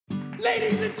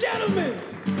Ladies and gentlemen,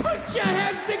 put your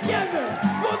hands together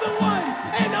for the one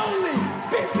and only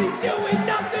Busy Doing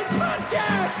Nothing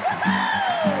podcast.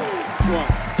 Woo-hoo! 1,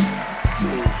 2,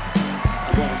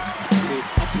 1, 2,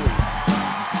 3.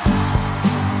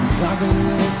 Talking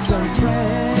with some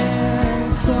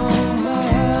friends so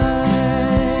much,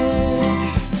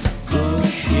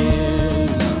 pushing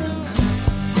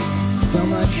so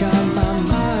much on my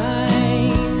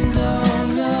mind.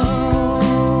 Don't know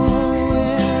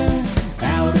where,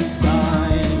 out of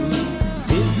time.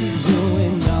 Busy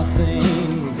doing nothing,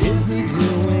 busy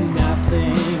doing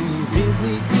nothing,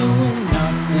 busy doing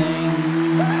nothing.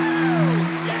 Woo!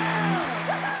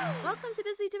 Yeah! Welcome to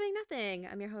Busy Doing Nothing.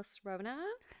 I'm your host, Rona.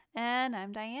 And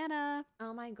I'm Diana.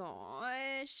 Oh my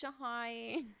gosh.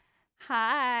 Hi.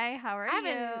 Hi, how are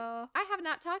you? I have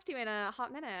not talked to you in a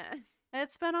hot minute.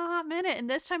 It's been a hot minute, and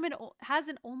this time it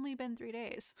hasn't only been 3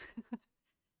 days.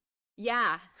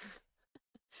 Yeah.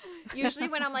 Usually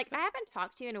when I'm like, I haven't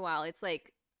talked to you in a while, it's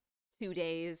like 2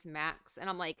 days max. And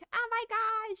I'm like, oh my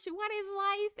gosh, what is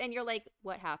life? And you're like,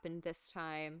 what happened this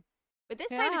time? But this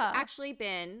time Yeah. it's actually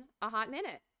been a hot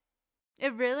minute.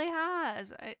 It really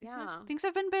has. Yeah. Things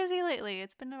have been busy lately.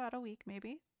 It's been about a week,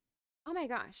 maybe. Oh my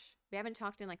gosh. We haven't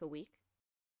talked in like a week.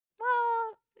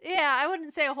 Well, yeah, I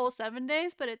wouldn't say a whole 7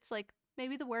 days, but it's like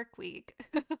maybe the work week.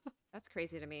 That's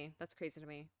crazy to me. That's crazy to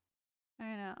me.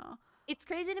 I know. It's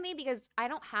crazy to me because I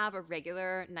don't have a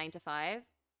regular 9 to 5.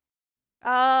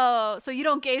 Oh, so you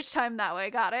don't gauge time that way.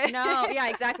 Got it. No, yeah,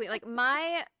 exactly. Like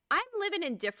I'm living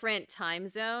in different time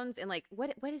zones and like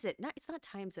what is it? It's not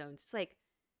time zones. It's like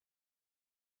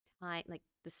time, like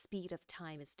the speed of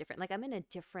time is different. Like I'm in a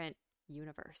different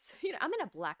universe. You know, I'm in a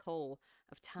black hole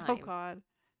of time. Oh, God.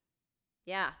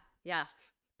 Yeah, yeah.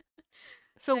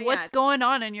 So So, what's yeah. going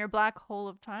on in your black hole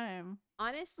of time?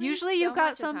 Honestly, Usually so you've got much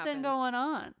has something happened. going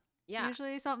on. Yeah,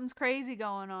 Usually something's crazy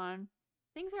going on.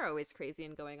 things are always crazy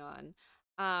and going on.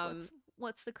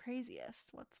 What's the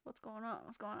craziest? What's going on?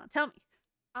 What's going on? Tell me.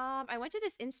 I went to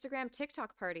this Instagram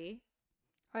TikTok party,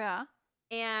 Oh yeah.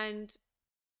 and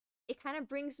it kind of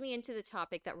brings me into the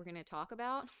topic that we're going to talk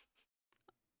about.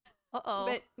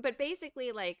 Uh-oh. But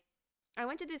basically, like, I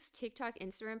went to this TikTok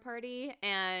Instagram party,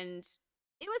 and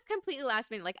it was completely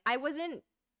last minute. Like, I wasn't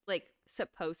like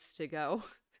supposed to go,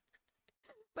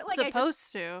 but like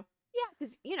supposed to. yeah,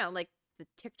 because you know, like the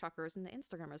TikTokers and the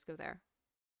Instagrammers go there.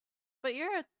 But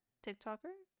you're a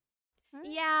TikToker? Right?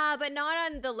 Yeah, but not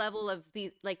on the level of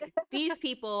these. Like, these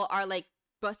people are like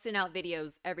busting out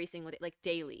videos every single day, like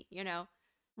daily. You know.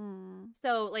 Hmm.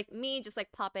 So, like, me just,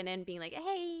 like, popping in, being like,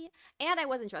 hey. And I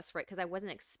wasn't dressed for it because I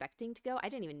wasn't expecting to go. I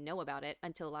didn't even know about it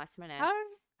until last minute.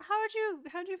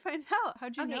 How'd you find out?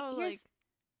 How'd you Okay, know, here's-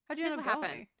 how'd you Here's end what up going?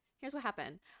 happened. Here's what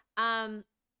happened.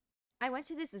 I went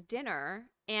to this dinner,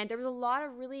 and there was a lot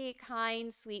of really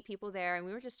kind, sweet people there, and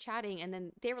we were just chatting, and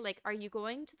then they were like, are you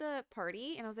going to the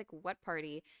party? And I was like, what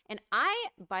party? And I,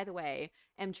 by the way,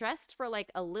 am dressed for, like,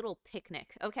 a little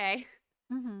picnic, okay?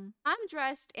 Mm-hmm. I'm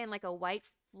dressed in like a white,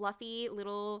 fluffy,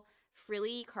 little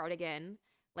frilly cardigan,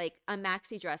 like a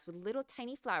maxi dress with little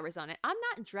tiny flowers on it. I'm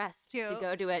not dressed to Cute.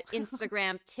 go to an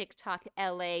Instagram, TikTok,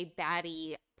 LA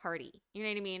baddie party. You know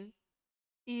what I mean?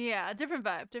 Yeah, different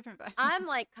vibe. I'm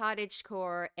like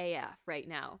cottagecore AF right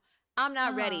now. I'm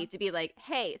not ready to be like,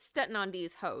 hey, stunting on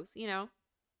these hoes, you know?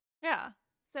 Yeah.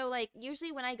 So like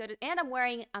usually when I go to, and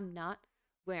I'm not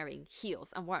wearing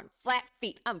heels. I'm wearing flat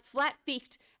feet. I'm flat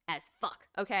feet as fuck,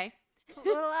 okay?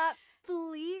 Flat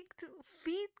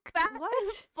feet. What?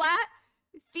 Flat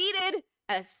feeted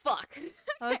as fuck.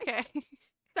 Okay.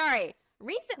 Sorry.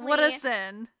 Recently. What a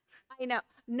sin. I know.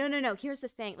 No. Here's the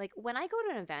thing. Like when I go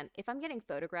to an event, if I'm getting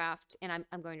photographed and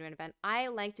I'm going to an event, I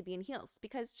like to be in heels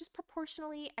because just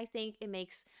proportionally, I think it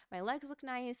makes my legs look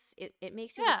nice. It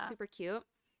makes you look Yeah. super cute.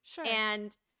 Sure.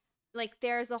 And like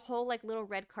there's a whole like little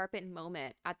red carpet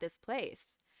moment at this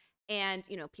place. And,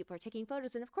 you know, people are taking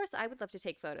photos. And of course, I would love to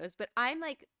take photos. But I'm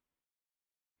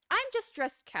just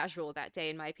dressed casual that day,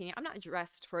 in my opinion. I'm not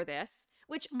dressed for this,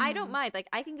 which I don't mind. Like,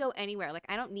 I can go anywhere. Like,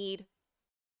 I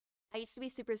used to be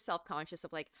super self-conscious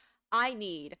of, like, I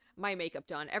need my makeup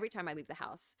done every time I leave the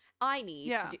house. I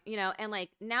need to do, you know, and, like,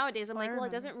 nowadays I'm Well, I like, well, it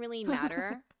remember. doesn't really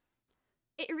matter.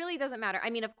 It really doesn't matter. I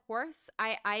mean, of course,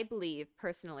 I believe,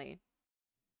 personally,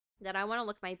 that I want to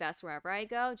look my best wherever I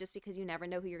go, just because you never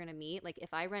know who you're going to meet. Like,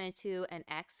 if I run into an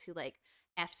ex who, like,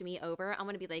 effed me over, I'm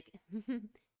going to be like,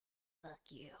 fuck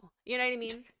you. You know what I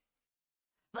mean?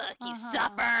 Fuck you,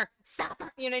 supper.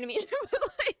 You know what I mean?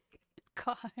 Like,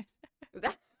 God.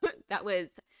 that was,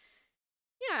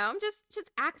 you know, I'm just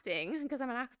acting because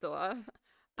I'm an actor.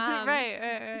 Right.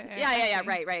 Yeah,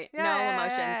 right. Yeah, No yeah,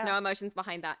 emotions. yeah. No emotions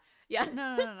behind that. Yeah.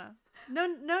 No.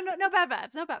 No bad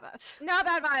vibes. No bad vibes. No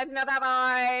bad vibes, no bad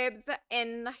vibes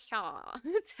in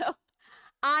here. So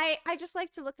I just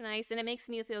like to look nice and it makes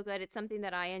me feel good. It's something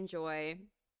that I enjoy.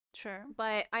 Sure.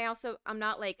 But I'm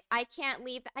not like, I can't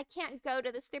leave, I can't go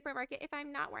to the supermarket if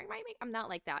I'm not wearing my makeup. I'm not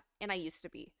like that. And I used to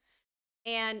be.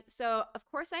 And so, of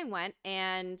course, I went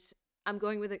and I'm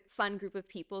going with a fun group of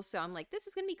people. So I'm like, this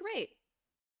is going to be great.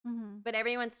 Mm-hmm. But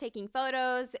everyone's taking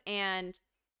photos and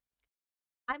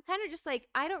I'm kind of just like,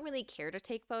 I don't really care to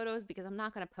take photos because I'm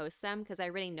not going to post them because I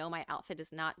already know my outfit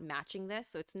is not matching this.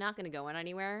 So it's not going to go in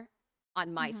anywhere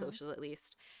on my socials at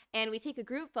least. And we take a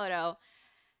group photo.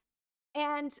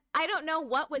 And I don't know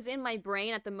what was in my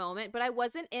brain at the moment, but I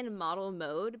wasn't in model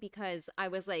mode because I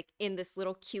was like in this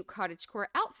little cute cottagecore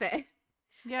outfit.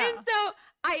 Yeah. And so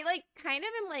I like kind of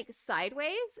am like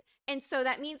sideways. And so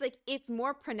that means like it's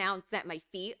more pronounced that my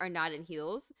feet are not in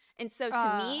heels. And so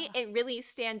to me, it really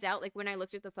stands out like when I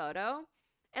looked at the photo.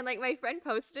 And like my friend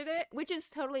posted it, which is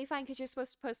totally fine because you're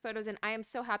supposed to post photos. And I am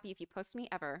so happy if you post me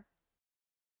ever.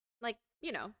 Like,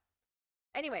 you know.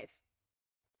 Anyways.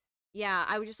 Yeah,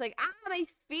 I was just like, my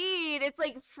feet. It's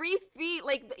like free feet.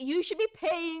 Like, you should be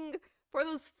paying for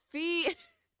those feet.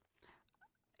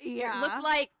 Yeah. It looked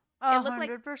like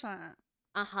 100%.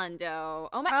 a hundo.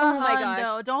 Oh my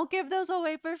gosh. Don't give those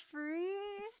away for free.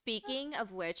 Speaking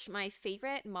of which, my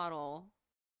favorite model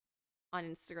on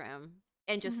Instagram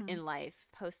and just in life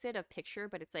posted a picture,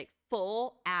 but it's like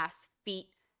full ass feet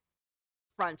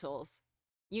frontals.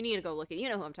 You need to go look at it. You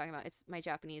know who I'm talking about. It's my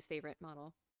Japanese favorite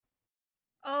model.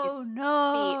 Oh it's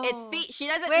no. It's feet. She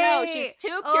doesn't know. She's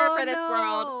too pure for this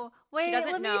world. Wait, she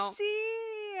doesn't let know. me see.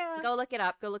 Go look it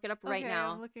up. Go look it up right Okay,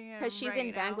 now. I'm looking at because she's right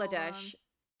in now. Bangladesh.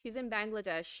 She's in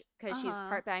Bangladesh because she's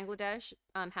part Bangladesh,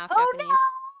 half Oh Japanese. no!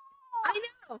 I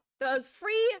know those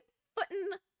free footin'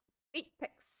 feet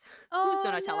pics. Oh, Who's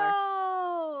gonna tell her?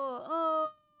 Oh,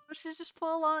 she's just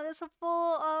full on. It's a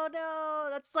full. Oh no,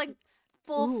 that's like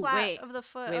full flat of the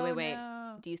foot. Wait.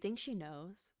 No. Do you think she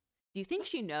knows? Do you think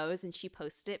she knows and she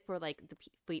posted it for like the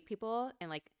feet people and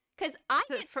like because I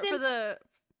get for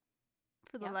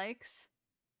the likes?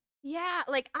 Yeah,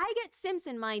 like I get Sims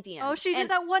in my DMs. Oh, she did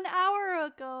that 1 hour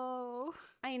ago.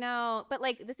 I know, but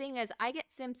like the thing is, I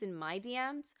get Sims in my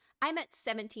DMs. I'm at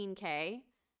 17K,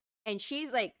 and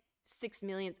she's like 6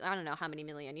 million. I don't know how many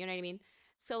million. You know what I mean?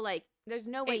 So like, there's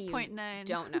no way 8.9. You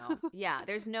don't know. Yeah,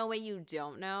 there's no way you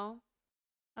don't know.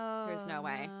 Oh, there's no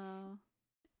way. No.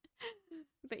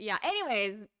 But yeah,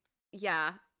 anyways,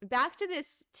 yeah. Back to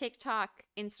this TikTok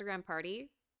Instagram party,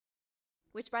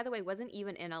 which by the way wasn't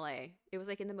even in LA. It was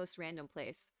like in the most random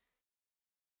place.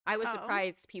 I was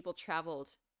surprised people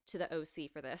traveled to the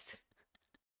OC for this.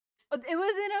 It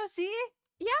was in OC?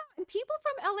 Yeah, and people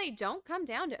from LA don't come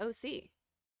down to OC.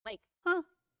 Like,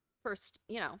 for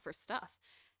stuff.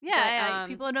 Yeah,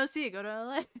 people in OC go to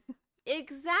LA.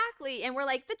 Exactly. And we're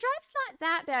like, the drive's not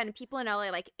that bad. And people in LA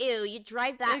are like, ew, you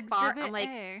drive that far. I'm like,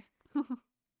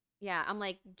 yeah, I'm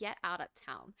like, get out of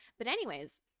town. But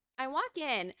anyways, I walk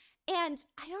in and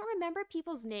I don't remember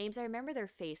people's names. I remember their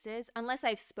faces unless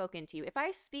I've spoken to you. If I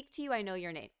speak to you, I know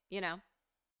your name, you know?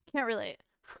 Can't relate.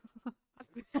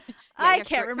 Yeah, I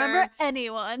can't remember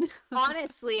anyone.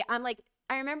 Honestly, I'm like,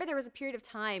 I remember there was a period of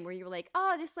time where you were like,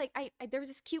 oh, this like, there was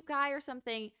this cute guy or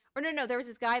something. Or no, there was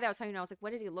this guy that I was talking to. I was like,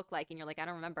 what does he look like? And you're like, I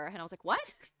don't remember. And I was like, what?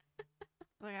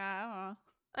 Like, I don't know.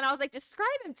 And I was like, describe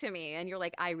him to me. And you're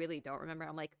like, I really don't remember.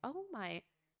 I'm like, oh my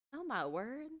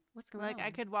word. What's going on? Like,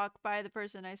 I could walk by the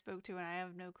person I spoke to and I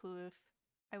have no clue if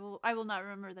I will not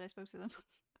remember that I spoke to them.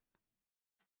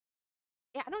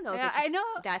 Yeah, I don't know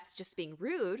if that's just being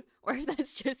rude or if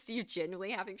that's just you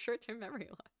genuinely having short-term memory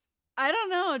loss. I don't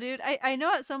know, dude. I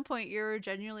know at some point you were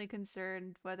genuinely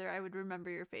concerned whether I would remember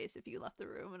your face if you left the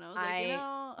room, and I was like,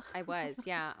 I was,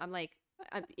 yeah. I'm like,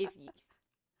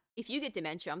 if you get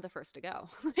dementia, I'm the first to go.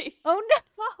 Like, oh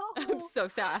no, I'm so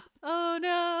sad. Oh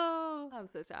no, I'm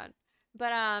so sad.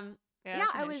 But yeah,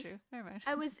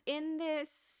 I was in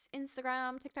this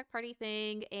Instagram TikTok party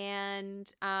thing,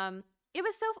 and it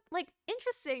was so like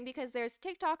interesting because there's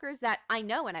TikTokers that I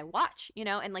know and I watch, you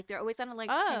know, and like they're always on a like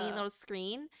tiny little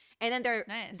screen, and then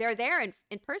they're there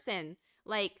in person,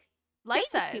 like life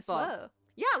size people. Whoa.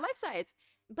 Yeah, life size.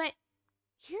 But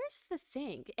here's the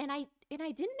thing, and I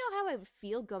didn't know how I would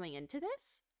feel going into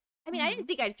this. I mean, I didn't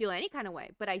think I'd feel any kind of way,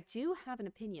 but I do have an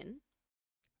opinion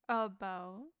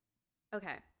about.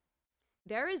 Okay,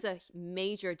 there is a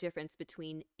major difference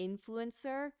between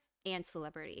influencer and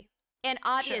celebrity. And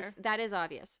that is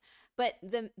obvious. But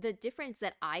the difference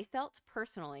that I felt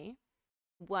personally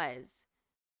was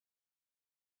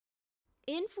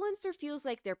influencer feels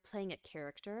like they're playing a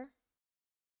character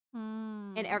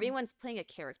and everyone's playing a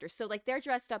character. So like they're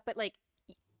dressed up, but like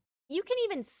you can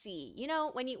even see, you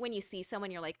know, when you see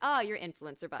someone, you're like, oh, you're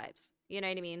influencer vibes. You know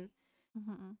what I mean?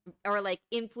 Or like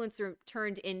influencer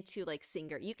turned into like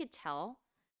singer. You could tell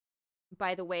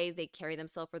by the way they carry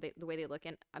themselves or the way they look.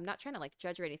 And I'm not trying to like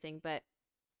judge or anything, but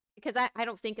because I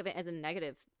don't think of it as a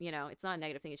negative, you know, it's not a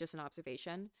negative thing. It's just an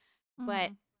observation.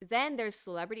 But then there's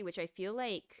celebrity, which I feel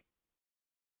like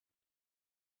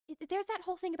there's that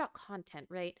whole thing about content,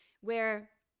 right? Where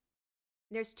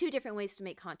there's two different ways to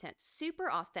make content: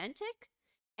 super authentic,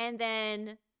 and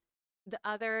then the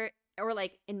other, or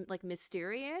like in like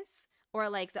mysterious, or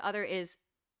like the other is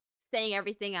saying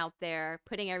everything out there,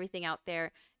 putting everything out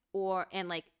there, and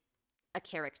like a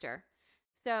character.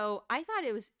 So I thought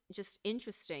it was just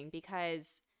interesting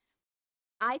because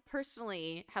I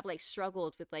personally have like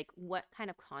struggled with like what kind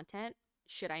of content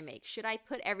should I make? Should I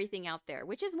put everything out there,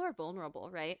 which is more vulnerable,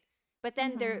 right? But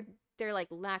then they're like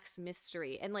lacks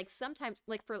mystery. And like sometimes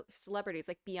like for celebrities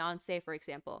like Beyonce, for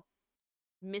example,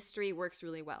 mystery works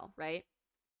really well, right?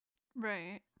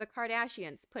 Right. The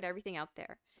Kardashians put everything out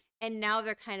there. And now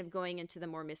they're kind of going into the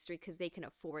more mystery because they can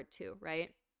afford to, right?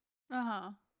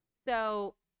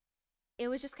 So it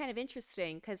was just kind of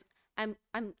interesting because I'm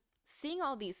seeing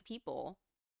all these people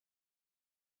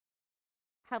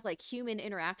have like human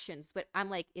interactions, but I'm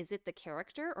like, is it the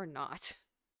character or not?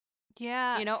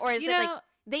 Yeah. You know, or is it like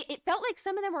it felt like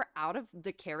some of them were out of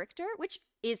the character, which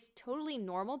is totally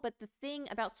normal. But the thing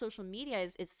about social media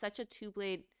is such a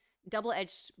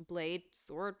double-edged blade,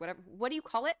 sword, whatever. What do you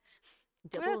call it?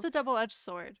 It's a double-edged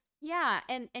sword. Yeah.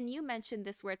 And you mentioned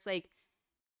this where it's like,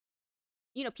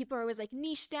 you know, people are always like,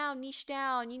 niche down.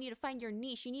 You need to find your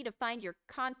niche. You need to find your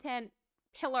content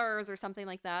pillars or something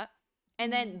like that.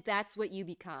 And then that's what you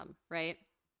become, right?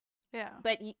 Yeah.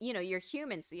 But, you know, you're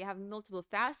human, so you have multiple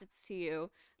facets to you.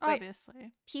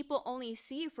 Obviously. People only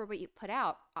see you for what you put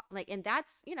out. Like, and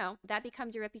that's, you know, that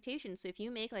becomes your reputation. So if you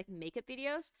make like makeup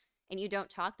videos and you don't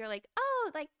talk, they're like,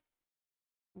 oh, like,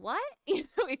 what? You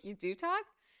know, if you do talk.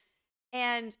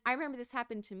 And I remember this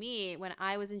happened to me when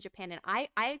I was in Japan, and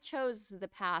I chose the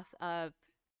path of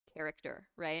character,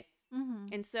 right?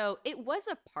 And so it was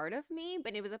a part of me,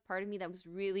 but it was a part of me that was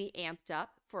really amped up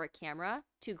for a camera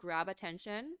to grab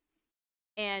attention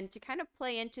and to kind of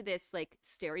play into this like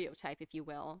stereotype, if you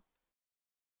will.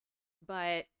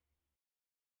 But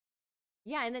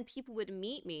yeah, and then people would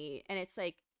meet me and it's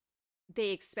like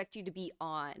they expect you to be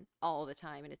on all the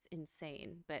time and it's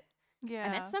insane. But yeah, I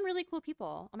met some really cool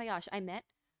people. Oh my gosh,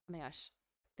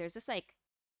 there's this like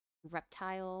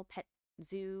reptile pet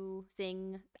zoo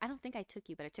thing. I don't think I took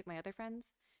you, but I took my other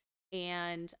friends.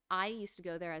 And I used to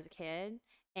go there as a kid.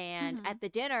 And at the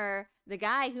dinner, the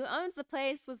guy who owns the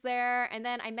place was there. And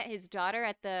then I met his daughter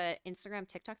at the Instagram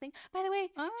TikTok thing. By the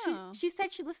way, she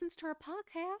said she listens to our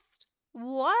podcast.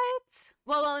 What?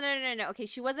 Well, no. Okay,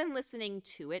 she wasn't listening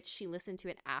to it. She listened to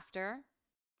it after.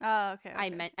 Oh, okay.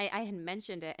 I had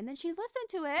mentioned it. And then she listened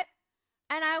to it.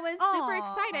 And I was super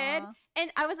excited.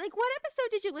 And I was like, what episode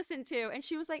did you listen to? And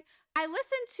she was like, I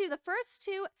listened to the first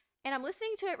two. And I'm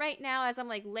listening to it right now as I'm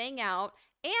like laying out.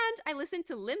 And I listened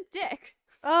to Limp Dick.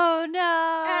 Oh no.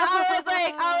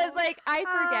 And I was like, I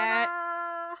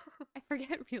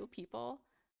forget real people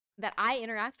that I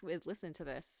interact with listen to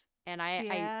this. And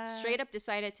I straight up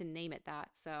decided to name it that.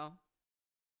 So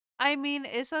I mean,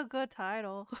 it's a good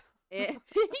title.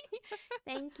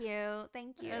 Thank you.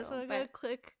 It's a good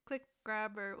click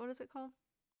grabber. What is it called?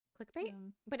 Clickbait?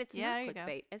 But it's not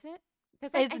clickbait, is it?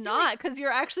 It's not, because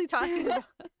you're actually talking about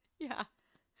yeah.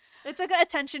 It's like an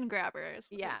attention grabber is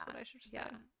what I should say.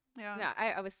 Yeah,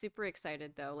 I was super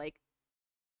excited though. Like,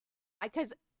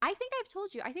 because I think I've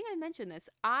told you, I think I mentioned this.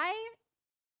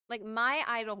 My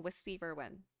idol was Steve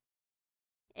Irwin.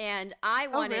 And I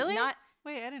wanted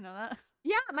Wait, I didn't know that.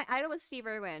 Yeah, my idol was Steve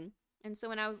Irwin. And so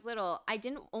when I was little, I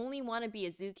didn't only want to be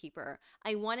a zookeeper.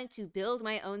 I wanted to build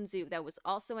my own zoo that was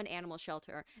also an animal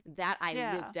shelter that I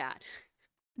lived at.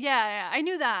 Yeah, I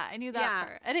knew that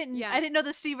part. I didn't know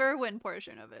the Steve Irwin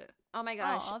portion of it. Oh my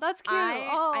gosh. Oh, that's cute.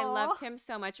 I loved him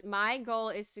so much. My goal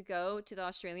is to go to the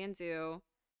Australian Zoo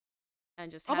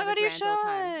and just have a grand old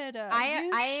time.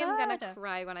 I am gonna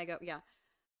cry when I go. Yeah.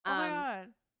 Oh my god.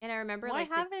 And I remember why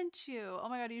haven't you? Oh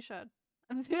my god, you should.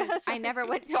 I never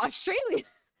went to Australia.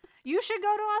 You should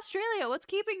go to Australia. What's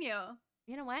keeping you?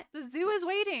 You know what? The zoo is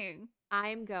waiting.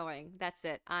 I'm going. That's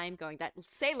it. I'm going.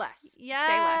 Say less. Yes.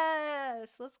 Say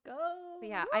less. Let's go. But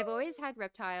yeah, I've always had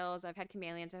reptiles. I've had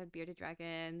chameleons. I've had bearded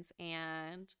dragons.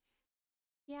 And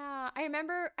yeah, I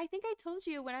remember, I think I told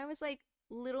you when I was like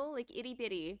little, like itty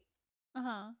bitty,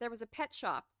 there was a pet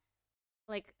shop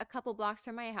like a couple blocks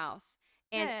from my house.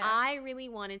 And Yeah. I really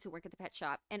wanted to work at the pet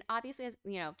shop. And obviously, as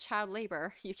you know, child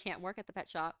labor, you can't work at the pet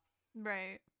shop.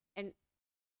 Right. And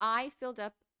I filled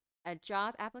up a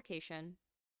job application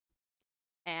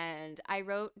and I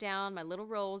wrote down my little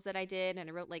roles that I did. And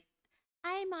I wrote, like,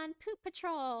 I'm on poop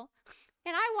patrol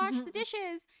and I wash the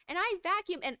dishes and I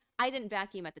vacuum. And I didn't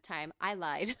vacuum at the time. I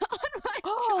lied on my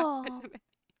job resume.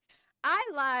 I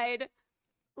lied.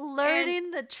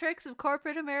 Learning the tricks of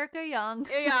corporate America young.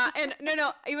 Yeah, and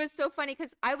no, it was so funny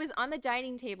because I was on the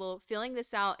dining table filling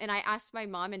this out, and I asked my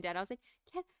mom and dad. I was like,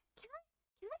 "Can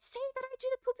I say that I do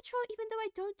the poop patrol even though I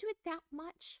don't do it that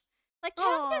much? Like, can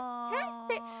I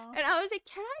say?" And I was like,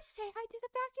 "Can I say I did the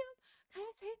vacuum? Can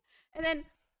I say it?" And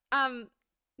then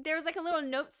there was like a little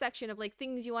note section of like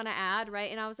things you want to add,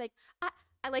 right? And I was like,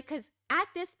 I like, because at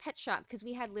this pet shop, because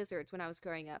we had lizards when I was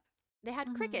growing up, they had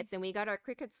crickets, and we got our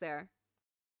crickets there.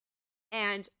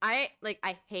 And I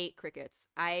hate crickets.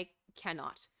 I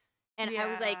cannot. And I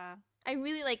was like, I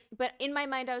really like, but in my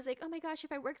mind, I was like, oh my gosh,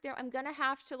 if I work there, I'm going to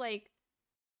have to like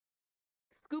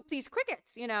scoop these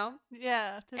crickets, you know?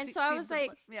 Yeah. And so I was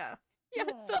like, yeah. Yeah.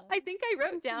 So I think I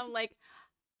wrote down like,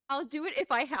 I'll do it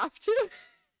if I have to.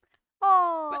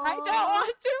 Oh. But I don't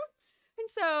want to. And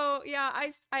so, yeah,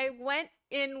 I went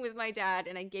in with my dad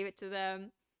and I gave it to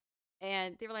them.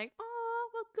 And they were like, oh,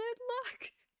 well, good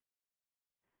luck.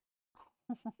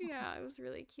 Yeah, it was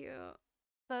really cute.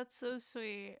 That's so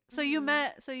sweet. So you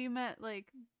met like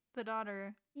the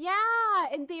daughter. Yeah,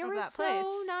 and they Of were that so place.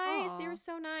 nice. They Aw. were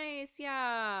so nice.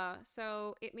 Yeah.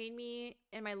 So it made me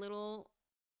and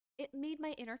it made my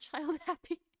inner child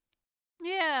happy.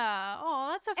 Yeah. Oh,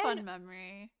 that's a fun And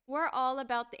memory. we're all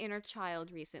about the inner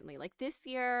child recently. Like this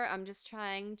year, I'm just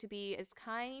trying to be as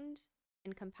kind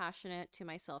and compassionate to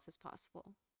myself as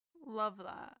possible. Love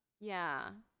that. Yeah.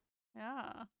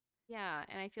 Yeah. Yeah,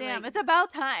 and I feel Damn, like it's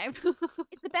about time.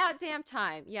 it's about damn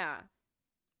time. Yeah.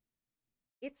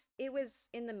 It was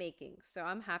in the making, so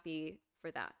I'm happy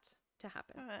for that to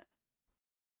happen.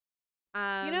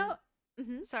 You know,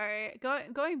 Mhm. sorry,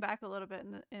 going back a little bit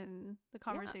in the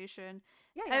conversation.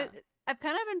 Yeah. I've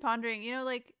kind of been pondering, you know,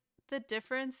 like the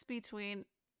difference between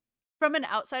from an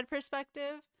outside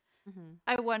perspective. Mm-hmm.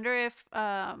 I wonder if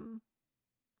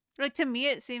like to me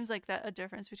it seems like that a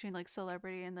difference between like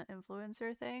celebrity and the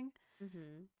influencer thing.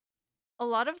 Mm-hmm. A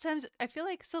lot of times I feel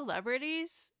like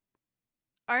celebrities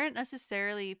aren't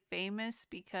necessarily famous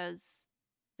because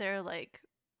they're like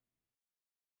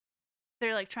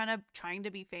trying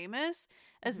to be famous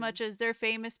as Mhm. much as they're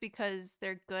famous because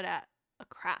they're good at a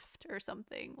craft or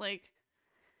something. Like,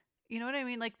 you know what I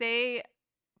mean? Like they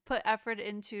put effort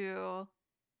into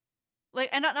like,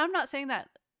 and I'm not saying that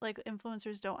like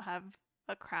influencers don't have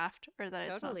a craft or that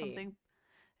it's not Totally. something.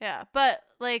 Yeah, but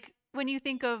like when you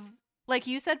think of like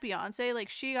you said Beyonce, like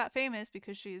she got famous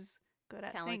because she's good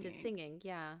at Talented singing. singing,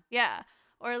 yeah. Yeah.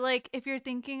 Or like if you're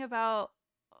thinking about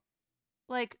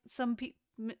like some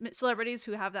celebrities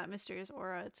who have that mysterious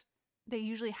aura, they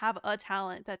usually have a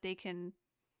talent that they can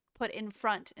put in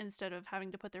front instead of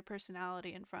having to put their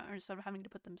personality in front or instead of having to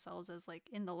put themselves as like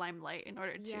in the limelight in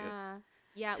order to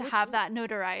have that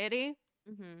notoriety.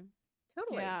 Mm-hmm.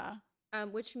 Totally. Yeah.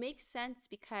 Which makes sense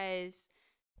because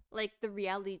like the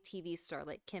reality TV star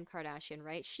like Kim Kardashian,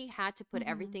 right? She had to put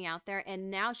everything out there and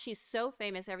now she's so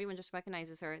famous everyone just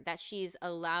recognizes her that she's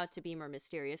allowed to be more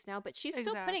mysterious now, but she's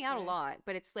still putting out a lot,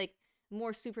 but it's like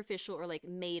more superficial or like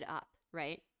made up,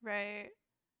 right? Right.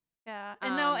 Yeah.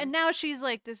 And now she's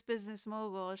like this business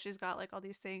mogul. She's got like all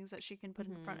these things that she can put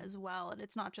in front as well, and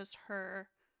it's not just her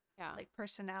like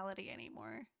personality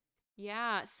anymore.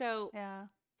 Yeah. So Yeah.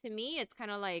 to me it's kind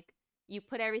of like you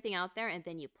put everything out there and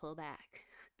then you pull back.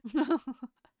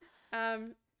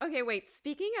 Okay, wait.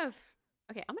 Speaking of,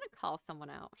 okay, I'm gonna call someone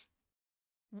out.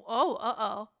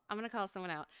 Oh, I'm gonna call someone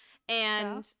out,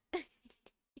 and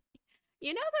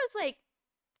you know those like,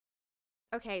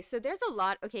 okay, so there's a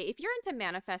lot. Okay, if you're into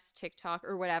manifest TikTok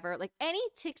or whatever, like any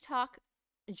TikTok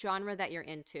genre that you're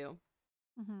into,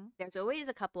 there's always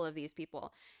a couple of these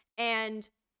people, and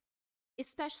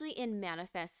especially in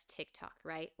manifest TikTok,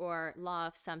 right, or law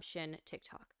of assumption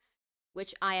TikTok,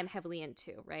 which I am heavily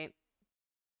into, right?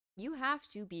 You have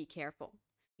to be careful.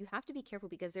 You have to be careful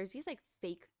because there's these like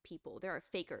fake people. There are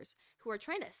fakers who are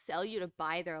trying to sell you to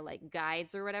buy their like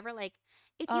guides or whatever. Like,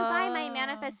 if you buy my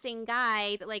manifesting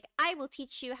guide, like I will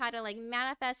teach you how to like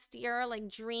manifest your like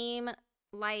dream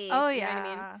life. Oh you yeah. know what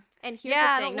I mean? And here's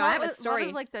the thing. No, I have a story. A lot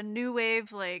of like the new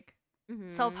wave like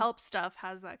self-help stuff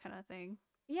has that kind of thing.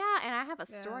 Yeah, and I have a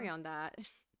story on that.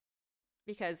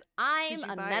 Because I'm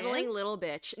a meddling little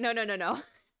bitch. No.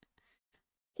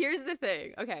 Here's the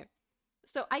thing. Okay.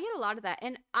 So I get a lot of that.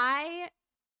 And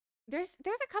there's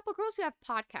a couple girls who have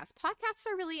podcasts. Podcasts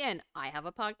are really in. I have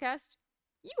a podcast.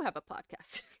 You have a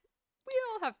podcast. We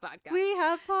all have podcasts. We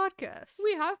have podcasts.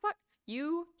 We have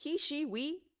you, he, she,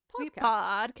 we podcast. We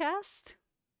podcast.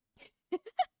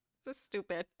 So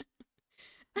stupid.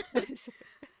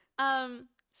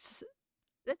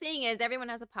 The thing is, everyone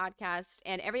has a podcast,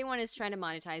 and everyone is trying to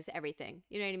monetize everything.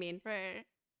 You know what I mean? Right.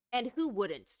 And who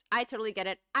wouldn't? I totally get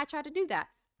it. I try to do that.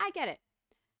 I get it.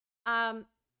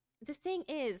 The thing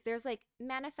is, there's like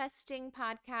manifesting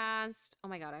podcast. Oh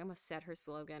my god, I almost said her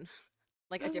slogan,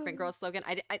 like a different girl's slogan.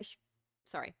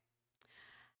 Sorry.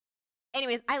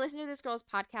 Anyways, I listened to this girl's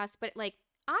podcast, but like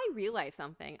I realized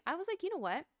something. I was like, you know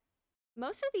what?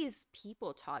 Most of these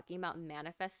people talking about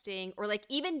manifesting, or like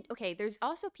even, okay, there's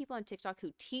also people on TikTok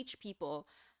who teach people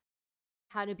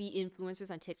how to be influencers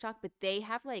on TikTok, but they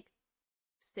have like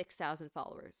 6,000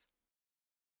 followers.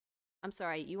 I'm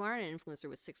sorry, you aren't an influencer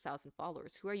with 6,000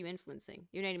 followers. Who are you influencing?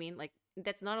 You know what I mean? Like,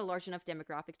 that's not a large enough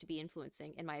demographic to be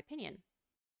influencing, in my opinion.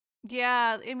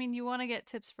 Yeah, I mean, you want to get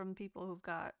tips from people who've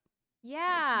got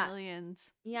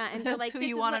millions. Yeah, and they're like, who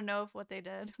you want to know what they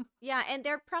did. Yeah, and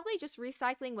they're probably just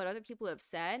recycling what other people have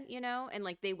said, you know, and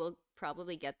like they will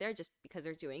probably get there just because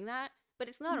they're doing that. But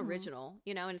it's not original,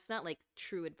 you know, and it's not like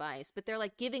true advice. But they're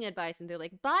like giving advice, and they're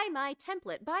like, buy my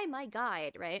template, buy my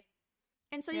guide, right?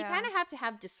 And so you kind of have to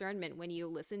have discernment when you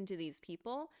listen to these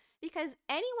people, because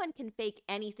anyone can fake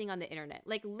anything on the internet.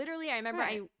 Like literally, I remember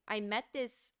I met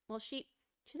this, well, she's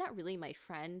not really my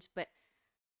friend, but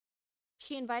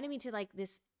she invited me to like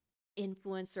this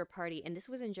influencer party, and this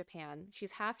was in Japan.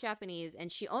 She's half Japanese, and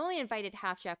she only invited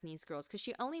half Japanese girls because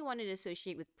she only wanted to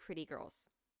associate with pretty girls.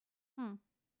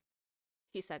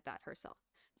 She said that herself.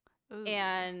 Ooh.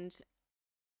 And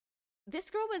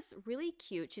this girl was really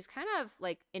cute. She's kind of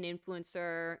like an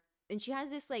influencer, and she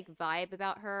has this like vibe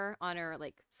about her on her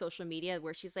like social media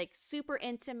where she's like super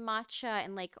into matcha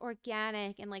and like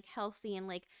organic and like healthy and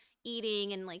like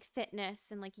eating and like fitness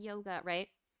and like yoga, right?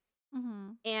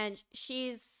 And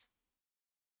she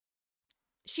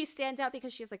stands out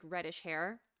because she has like reddish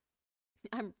hair.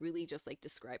 I'm really just like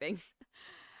describing.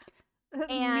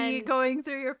 And me going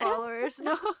through your followers.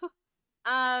 No.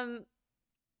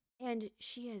 And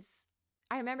she is,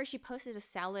 I remember she posted a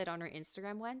salad on her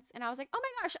Instagram once, and I was like, oh my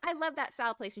gosh, I love that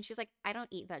salad place. And she's like, I don't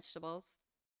eat vegetables.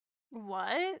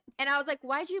 What? And I was like,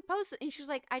 why'd you post it? And she was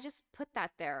like, I just put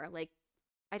that there. Like,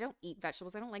 I don't eat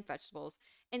vegetables. I don't like vegetables.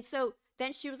 And so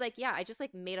then she was like, yeah, I just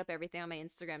like made up everything on my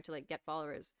Instagram to like get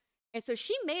followers. And so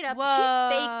she made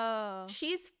up,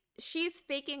 she's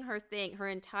faking her thing, her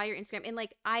entire Instagram. And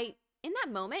like, in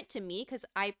that moment, to me, because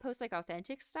I post like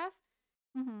authentic stuff,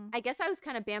 I guess I was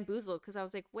kind of bamboozled, because I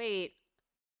was like, wait,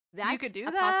 that's you could do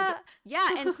that? Yeah.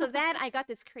 And so then I got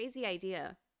this crazy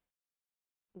idea.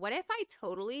 What if I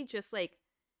totally just like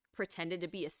pretended to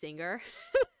be a singer?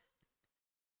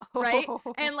 Right?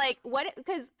 And like, what,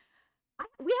 because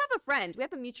we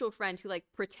have a mutual friend who like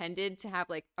pretended to have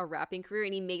like a rapping career,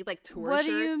 and he made like tour shirts.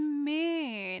 What do you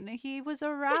mean? He was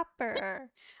a rapper.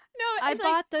 No, I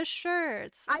bought the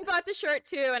shirts. I bought the shirt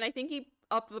too, and I think he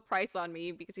upped the price on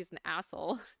me because he's an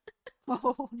asshole.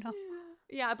 Oh no.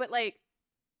 Yeah, but like,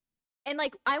 and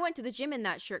like I went to the gym in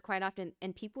that shirt quite often,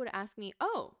 and people would ask me,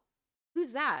 "Oh,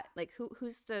 who's that? Like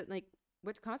who's the, like,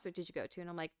 what concert did you go to?" And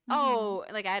I'm like, "Oh,"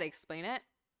 like I had to explain it.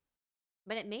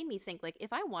 But it made me think, like,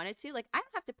 if I wanted to, like, I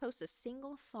don't have to post a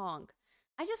single song.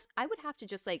 I would have to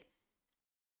just like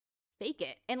fake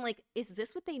it. And like, is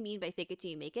this what they mean by fake it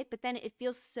till you make it? But then it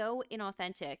feels so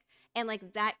inauthentic. And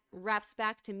like that wraps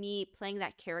back to me playing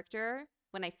that character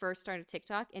when I first started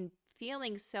TikTok and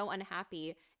feeling so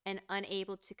unhappy and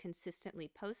unable to consistently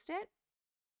post it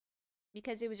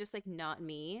because it was just like not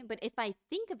me. But if I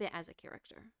think of it as a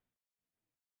character,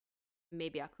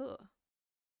 maybe I could.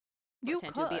 You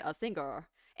pretend to be a singer.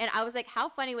 And I was like, how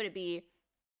funny would it be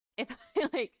if I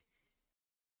like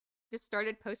just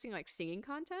started posting like singing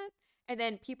content, and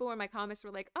then people in my comments were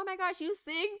like, oh my gosh, you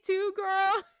sing too,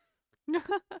 girl.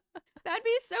 That'd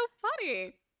be so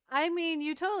funny. I mean,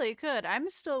 you totally could. I'm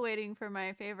still waiting for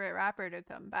my favorite rapper to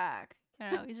come back.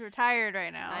 You know, he's retired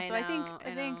right now. I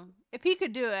think if he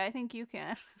could do it, I think you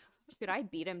can. Should I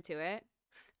beat him to it?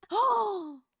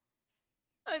 Oh,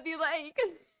 I'd be like,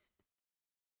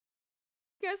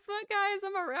 guess what, guys?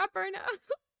 I'm a rapper now.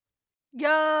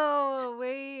 Yo,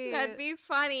 wait. That'd be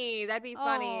funny.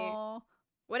 Oh.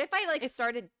 What if I like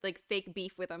started like fake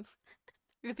beef with him?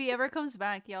 If he ever comes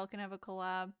back, y'all can have a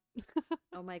collab.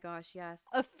 Oh my gosh, yes.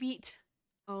 A feat.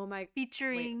 Oh my.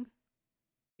 Featuring.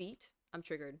 Feet? I'm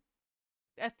triggered.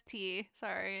 FT.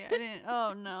 Sorry. I didn't.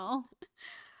 Oh no.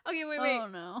 Okay, wait. Oh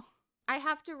no. I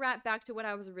have to wrap back to what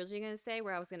I was originally going to say,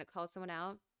 where I was going to call someone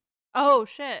out. Oh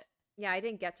shit. Yeah, I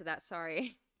didn't get to that.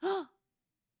 Sorry.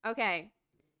 Okay.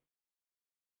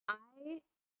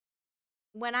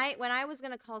 When I was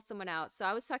gonna call someone out, so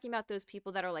I was talking about those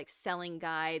people that are like selling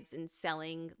guides and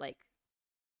selling like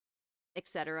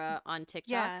etc. on TikTok.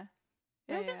 Yeah.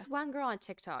 There's this one girl on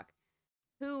TikTok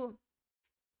who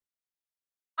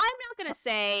I'm not gonna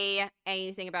say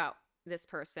anything about this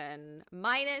person,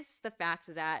 minus the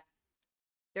fact that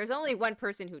there's only one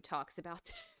person who talks about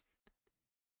this.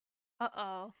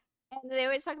 Uh-oh. And they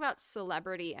always talk about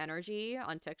celebrity energy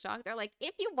on TikTok. They're like,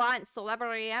 if you want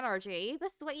celebrity energy,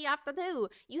 this is what you have to do.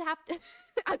 You have to.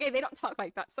 Okay, they don't talk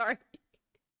like that. Sorry.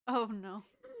 Oh, no.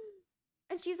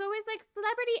 And she's always like,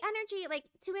 celebrity energy, like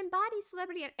to embody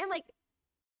celebrity. And like,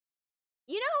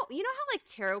 you know how like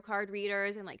tarot card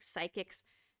readers and like psychics,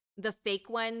 the fake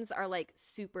ones are like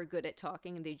super good at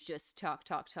talking and they just talk.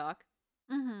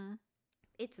 Mm-hmm.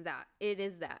 It's that. It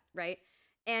is that, right?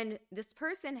 And this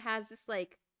person has this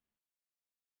like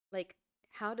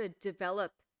how to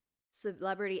develop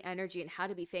celebrity energy and how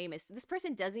to be famous. This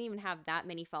person doesn't even have that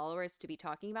many followers to be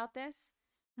talking about this.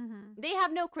 Mm-hmm. They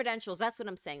have no credentials. That's what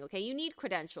I'm saying. Okay. You need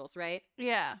credentials, right?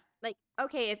 Yeah. Like,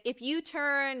 okay, if you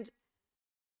turned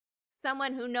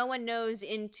someone who no one knows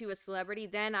into a celebrity,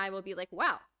 then I will be like,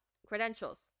 wow,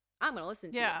 credentials. I'm going to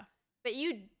listen to you. But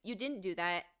you didn't do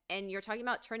that. And you're talking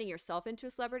about turning yourself into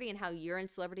a celebrity and how you're in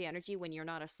celebrity energy when you're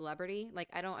not a celebrity. Like,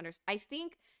 I don't understand. I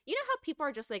think, you know how people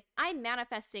are just like, I'm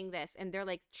manifesting this. And they're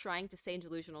like trying to say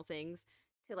delusional things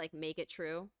to like make it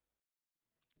true.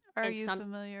 Are you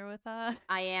familiar with that?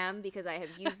 I am, because I have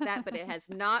used that, but it has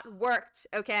not worked.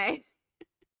 Okay.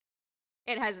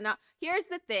 It has not. Here's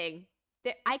the thing.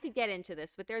 I could get into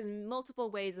this, but there's multiple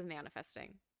ways of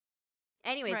manifesting.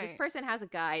 Anyways, this person has a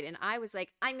guide, and I was like,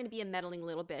 I'm going to be a meddling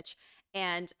little bitch,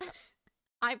 and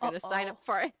I'm going to sign up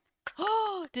for it.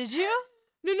 Oh, did you?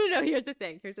 No. Here's the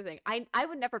thing. I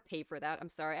would never pay for that. I'm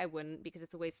sorry. I wouldn't, because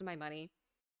it's a waste of my money.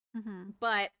 Mm-hmm.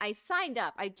 But I signed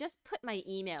up. I just put my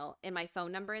email and my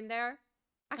phone number in there.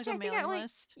 Actually, like a mailing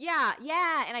list? Yeah.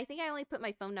 And I think I only put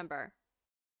my phone number.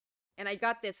 And I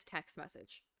got this text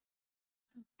message.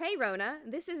 Hey, Rona,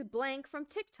 this is blank from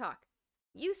TikTok.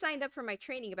 You signed up for my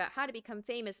training about how to become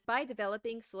famous by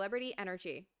developing celebrity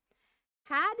energy.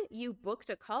 Had you booked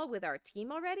a call with our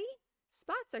team already?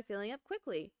 Spots are filling up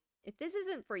quickly. If this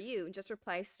isn't for you, just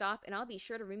reply stop and I'll be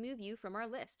sure to remove you from our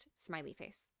list. Smiley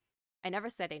face. I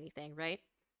never said anything, right?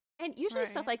 And usually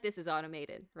stuff like this is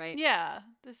automated, right? Yeah,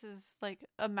 this is like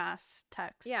a mass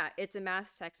text. Yeah, it's a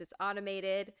mass text. It's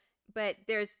automated, but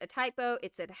there's a typo.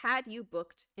 It said had you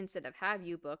booked instead of have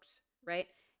you booked, right?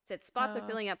 It said spots are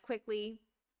filling up quickly.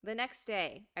 The next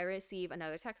day, I receive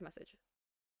another text message.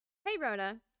 Hey,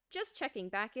 Rona, just checking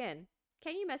back in.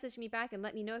 Can you message me back and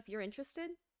let me know if you're interested?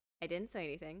 I didn't say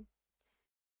anything.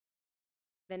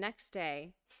 The next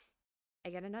day,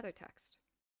 I get another text.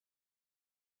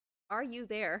 Are you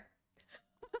there?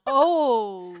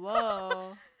 Oh,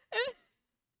 whoa.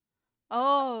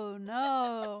 Oh,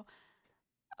 no.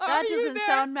 That doesn't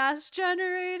sound mass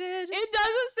generated. It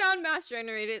doesn't sound mass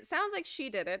generated. It sounds like she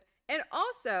did it. And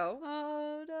also,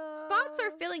 oh, no. Spots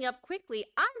are filling up quickly.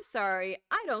 I'm sorry.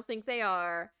 I don't think they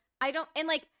are. I don't. And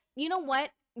like, you know what?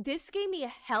 This gave me a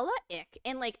hella ick.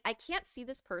 And like, I can't see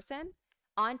this person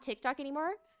on TikTok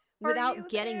anymore without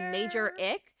getting major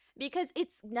ick. Because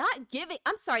it's not giving,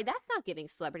 I'm sorry, that's not giving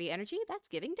celebrity energy. That's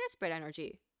giving desperate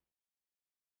energy.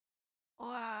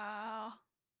 Wow.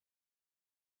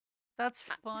 That's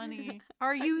funny.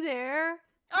 Are you there?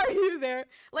 Are you there?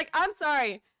 Like, I'm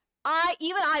sorry.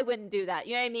 Even I wouldn't do that.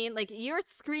 You know what I mean? Like, you're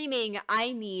screaming,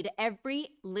 I need every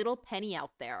little penny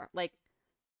out there. Like,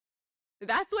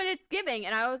 that's what it's giving.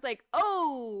 And I was like,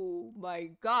 oh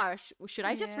my gosh. Should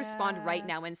I just respond right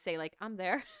now and say, like, I'm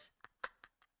there?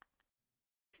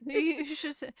 You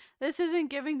should say, this isn't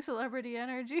giving celebrity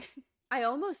energy. I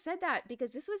almost said that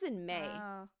because this was in May.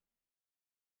 Wow.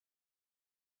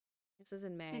 This is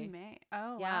in May. In May?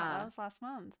 Oh, yeah. Wow. That was last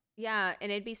month. Yeah,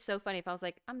 and it'd be so funny if I was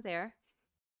like, I'm there.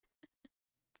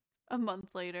 A month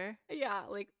later. Yeah,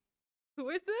 like, who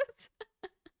is this?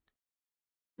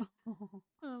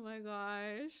 Oh my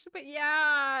gosh. But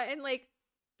yeah, and like,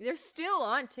 they're still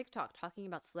on TikTok talking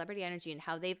about celebrity energy and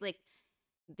how they've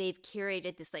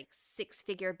curated this like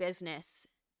 6-figure business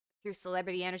through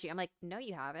celebrity energy. I'm like, no,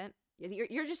 you haven't.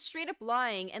 You're just straight up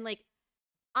lying. And like,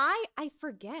 I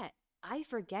forget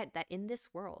that in this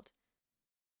world,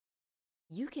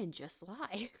 you can just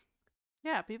lie.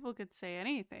 Yeah, people could say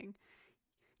anything.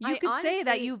 You could say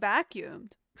that you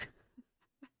vacuumed.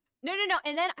 No.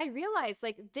 And then I realized,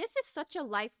 like, this is such a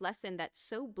life lesson that's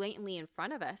so blatantly in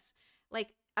front of us.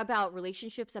 Like, about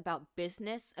relationships, about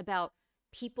business, about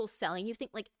people selling you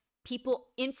things. Like, people,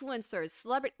 influencers,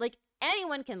 celebrity, like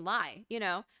anyone can lie, you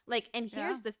know? Like, and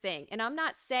here's the thing, and I'm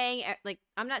not saying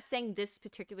this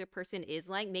particular person is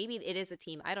lying. Maybe it is a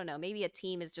team. I don't know. Maybe a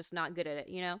team is just not good at it,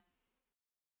 you know?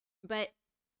 But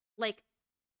like,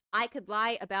 I could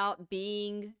lie about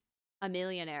being a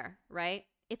millionaire, right?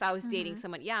 If I was dating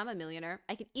someone, yeah, I'm a millionaire.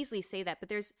 I could easily say that,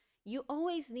 but you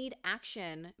always need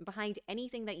action behind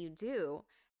anything that you do.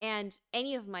 And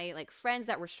any of my like friends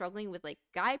that were struggling with like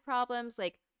guy problems,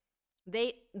 like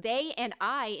they and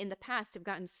I in the past have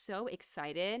gotten so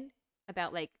excited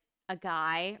about like a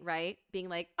guy, right? Being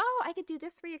like, "Oh, I could do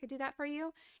this for you, I could do that for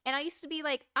you." And I used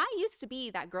to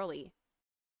be that girly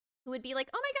who would be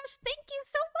like, "Oh my gosh, thank you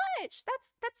so much.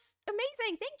 That's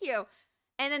amazing. Thank you."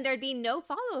 And then there'd be no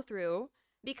follow through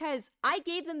because I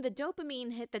gave them the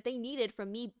dopamine hit that they needed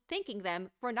from me thanking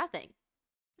them for nothing.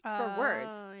 For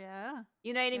words. Oh, yeah.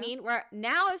 You know what I mean? Where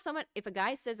now if a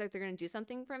guy says that they're going to do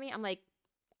something for me, I'm like,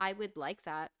 I would like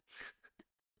that.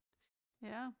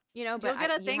 Yeah. You know, but you'll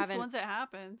get a thanks once it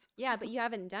happens. Yeah, but you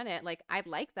haven't done it. Like, I'd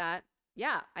like that.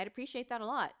 Yeah, I'd appreciate that a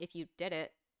lot if you did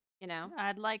it, you know?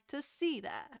 I'd like to see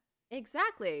that.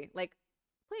 Exactly. Like,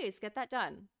 please get that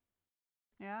done.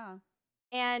 Yeah.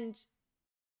 And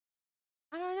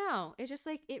I don't know. It just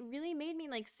like, it really made me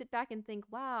like sit back and think,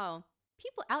 wow,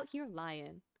 people out here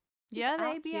lying. Yeah,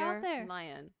 they be out there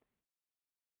lying.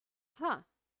 Huh.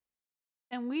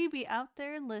 And we be out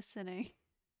there listening.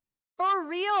 For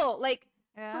real. Like,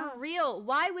 for real.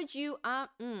 Why would you,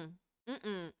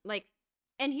 like,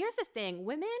 and here's the thing.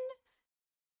 Women,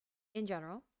 in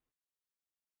general,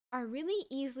 are really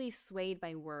easily swayed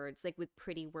by words, like with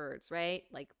pretty words, right?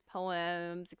 Like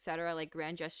poems, etc., like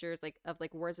grand gestures, like of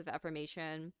like words of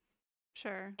affirmation.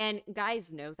 Sure. And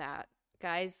guys know that.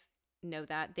 Guys know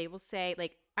that. They will say,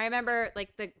 like, I remember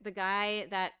like the guy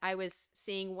that I was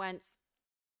seeing once,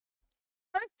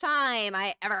 first time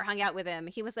I ever hung out with him,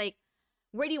 he was like,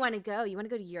 "Where do you want to go? You want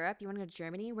to go to Europe? You want to go to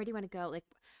Germany? Where do you want to go? Like,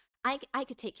 I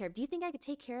could take care of. Do you think I could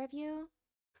take care of you?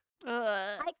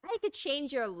 I could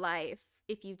change your life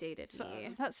if you dated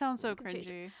me." That sounds so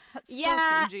cringy. That's so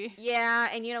cringy. Yeah,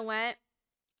 and you know what?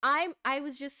 I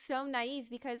was just so naive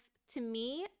because to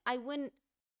me, I wouldn't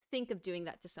think of doing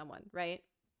that to someone, right?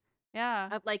 Yeah.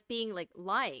 Of like being like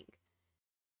lying.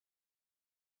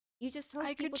 You just hold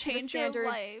people to the standards your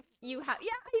life. You have.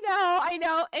 Yeah, I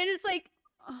know. And it's like,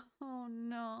 oh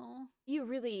no. You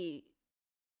really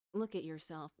look at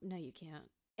yourself. No, you can't.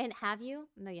 And have you?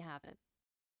 No, you haven't.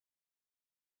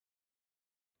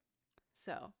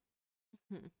 So,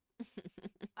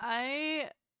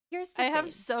 I Here's the have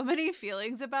thing. so many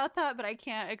feelings about that, but I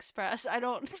can't express. I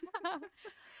don't.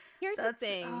 Here's the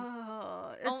thing.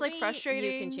 Oh, it's Only like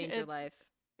frustrating. You can change your life.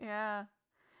 Yeah.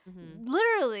 Mm-hmm.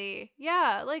 Literally.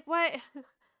 Yeah. Like what?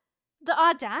 The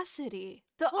audacity.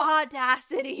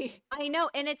 Audacity. I know,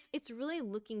 and it's really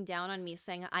looking down on me,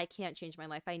 saying I can't change my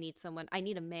life. I need someone. I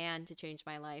need a man to change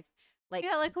my life. Like,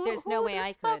 yeah, like there's no way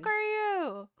I could. Who the fuck are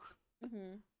you?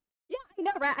 Mm-hmm. Yeah, I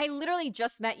know, right? I literally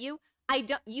just met you.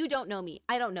 You don't know me.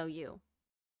 I don't know you.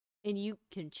 And you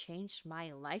can change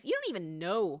my life? You don't even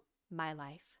know my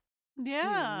life. Yeah. You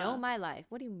don't even know my life.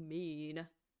 What do you mean?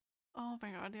 Oh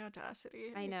my god, the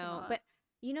audacity. I know. But,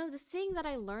 you know, the thing that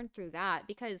I learned through that,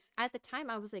 because at the time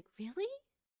I was like, really?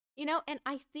 You know, and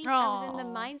I think I was in the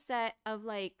mindset of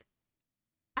like,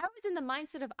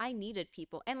 I needed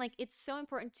people. And like, it's so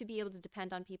important to be able to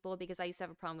depend on people because I used to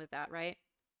have a problem with that, right?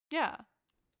 Yeah.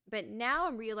 But now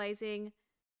I'm realizing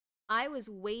I was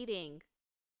waiting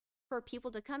for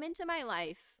people to come into my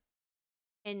life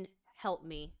and help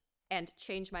me and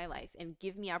change my life and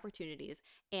give me opportunities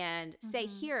and say,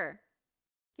 here,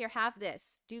 have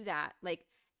this, do that. Like,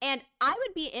 and I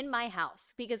would be in my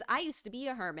house because I used to be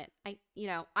a hermit. I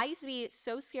used to be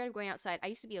so scared of going outside. I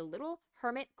used to be a little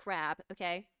hermit crab,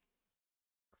 okay?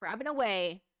 Crabbing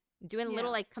away, doing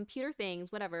little like computer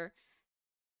things, whatever.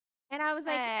 And I was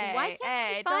like, why can't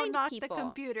I find don't knock people? the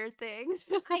computer things.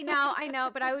 I know,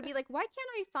 but I would be like, why can't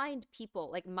I find people,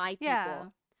 like my people? Yeah.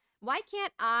 Why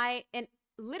can't I? And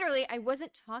literally, I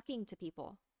wasn't talking to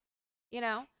people, you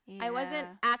know? Yeah. I wasn't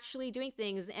actually doing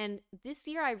things. And this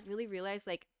year, I've really realized,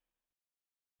 like,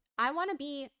 I don't want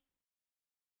to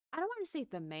say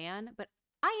the man, but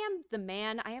I am the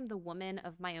man, I am the woman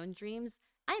of my own dreams.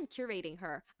 I am curating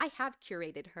her. I have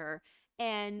curated her.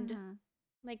 And,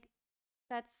 like,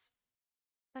 that's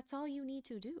all you need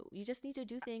to do. You just need to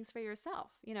do things for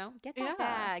yourself, you know? Get that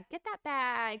bag,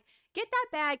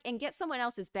 and get someone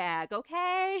else's bag,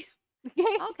 okay?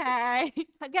 Okay.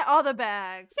 Get all the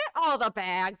bags. Get all the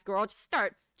bags, girl. Just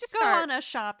start. Go on a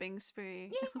shopping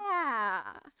spree. Yeah.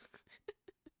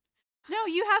 No,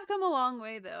 you have come a long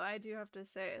way, though. I do have to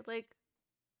say, like,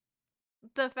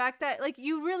 the fact that like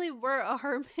you really were a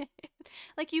hermit.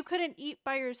 Like you couldn't eat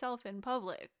by yourself in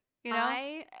public, you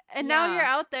know? And now you're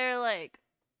out there like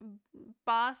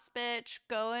boss bitch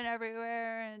going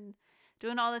everywhere and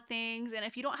doing all the things, and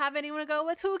if you don't have anyone to go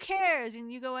with, who cares?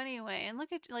 And you go anyway. And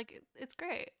look at like it's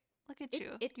great. Look at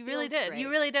you. It You really feels did. great. You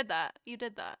really did that. You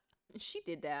did that. She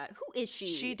did that. Who is she?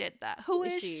 She did that. Who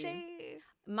is she?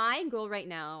 My goal right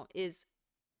now is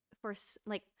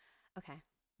like, okay.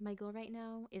 My goal right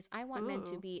now is I want men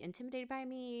to be intimidated by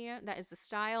me. That is the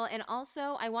style. And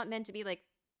also I want men to be like,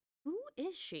 who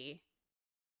is she?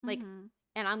 Like,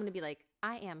 and I'm going to be like,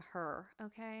 I am her.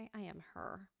 Okay. I am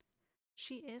her.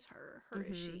 She is her. Her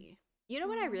is she. You know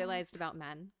what I realized about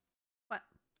men? What?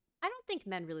 I don't think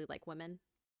men really like women.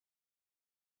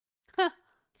 Huh.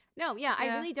 No, yeah,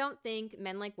 I really don't think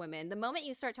men like women. The moment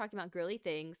you start talking about girly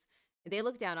things, they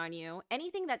look down on you.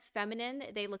 Anything that's feminine,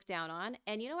 they look down on.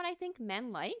 And you know what I think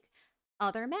men like?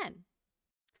 Other men.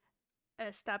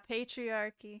 It's that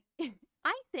patriarchy.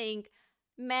 I think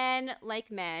men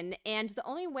like men. And the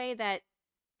only way that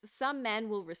some men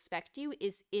will respect you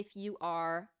is if you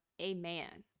are a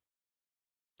man.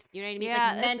 You know what I mean?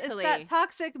 Yeah, like mentally. It's that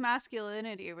toxic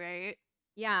masculinity, right?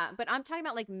 Yeah, but I'm talking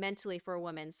about like mentally for a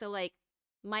woman. So like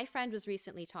my friend was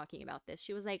recently talking about this.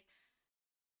 She was like,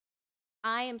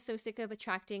 I am so sick of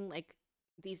attracting like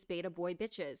these beta boy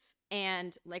bitches.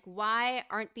 And like, why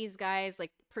aren't these guys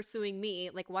like pursuing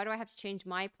me? Like, why do I have to change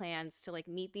my plans to like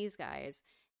meet these guys?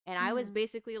 And I was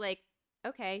basically like,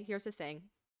 okay, here's the thing.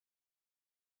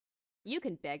 You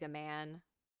can beg a man.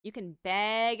 You can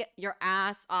beg your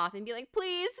ass off and be like,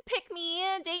 please pick me,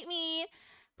 date me,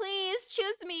 please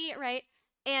choose me, right?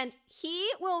 And he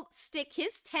will stick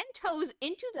his 10 toes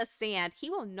into the sand.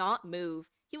 He will not move.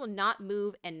 He will not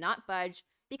move and not budge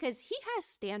because he has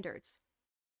standards.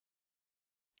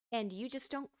 And you just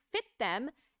don't fit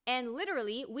them. And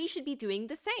literally, we should be doing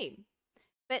the same.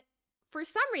 But for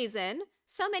some reason,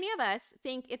 so many of us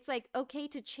think it's like okay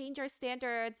to change our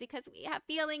standards because we have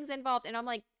feelings involved. And I'm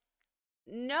like,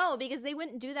 no, because they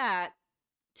wouldn't do that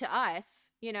to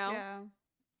us, you know? Yeah.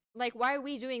 Like, why are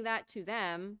we doing that to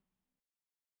them?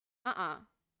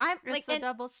 It's the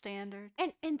double standards.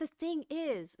 And the thing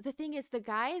is the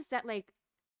guys that like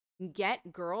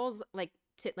get girls like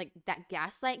to like that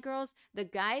gaslight girls, the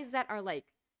guys that are like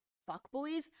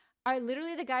fuckboys are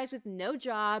literally the guys with no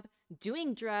job,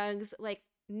 doing drugs, like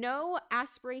no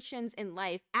aspirations in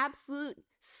life, absolute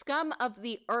scum of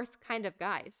the earth kind of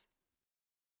guys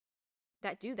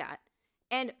that do that.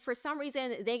 And for some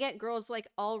reason they get girls like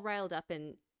all riled up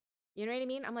and you know what I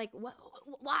mean? I'm like,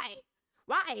 why?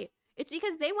 Why? It's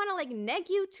because they want to like neg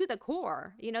you to the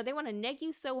core. You know, they want to neg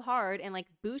you so hard and like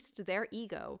boost their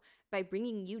ego by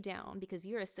bringing you down because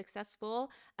you're a successful,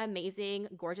 amazing,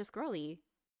 gorgeous girly.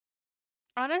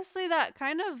 Honestly, that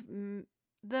kind of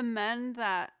the men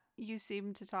that you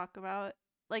seem to talk about,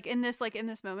 like in this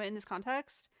moment, in this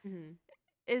context,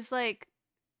 is like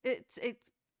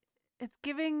it's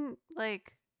giving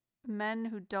like men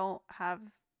who don't have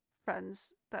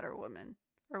friends that are women.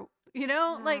 Or you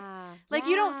know, like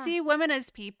you don't see women as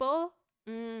people,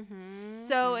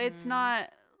 so it's not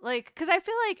like because I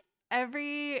feel like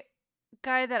every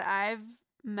guy that I've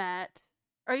met,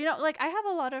 or you know, like I have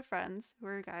a lot of friends who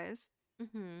are guys,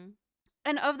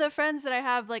 and of the friends that I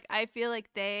have, like I feel like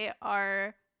they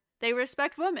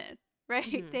respect women,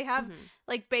 right? They have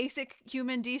like basic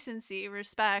human decency,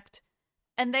 respect,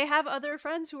 and they have other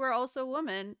friends who are also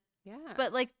women. Yeah,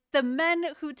 but like the men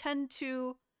who tend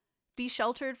to be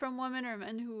sheltered from women or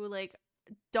men who like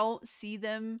don't see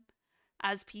them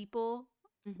as people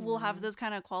will have those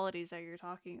kind of qualities that you're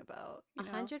talking about.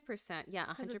 100%. Yeah,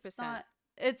 100%.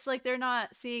 It's like they're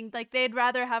not seeing like they'd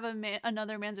rather have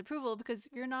another man's approval because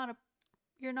you're not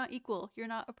equal. You're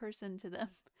not a person to them.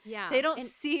 Yeah. They don't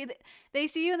see they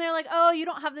see you and they're like, oh, you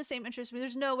don't have the same interest as me.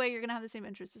 There's no way you're gonna have the same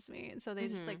interest as me. And so they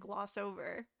just like gloss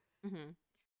over.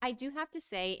 I do have to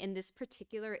say, in this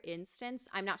particular instance,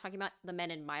 I'm not talking about the men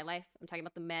in my life. I'm talking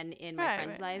about the men in my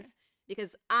friends' lives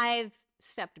because I've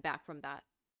stepped back from that.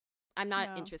 I'm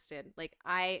not interested. Like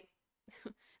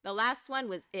the last one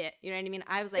was it. You know what I mean?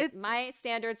 I was like, my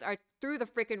standards are through the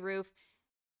freaking roof.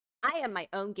 I am my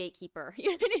own gatekeeper.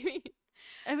 You know what I mean?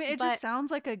 I mean, it just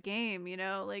sounds like a game, you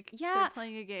know? Like, they're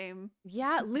playing a game.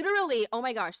 Yeah, literally. Oh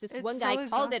my gosh, this one guy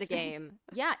called it a game.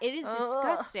 Yeah, it is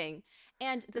disgusting.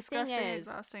 And the thing is,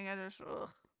 exhausting.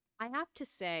 I have to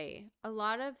say, a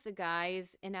lot of the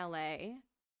guys in LA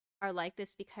are like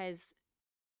this because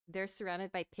they're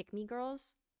surrounded by pick-me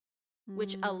girls,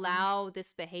 which allow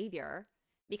this behavior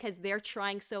because they're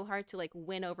trying so hard to like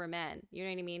win over men, you know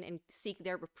what I mean, and seek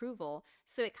their approval.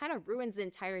 So it kind of ruins the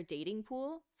entire dating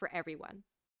pool for everyone.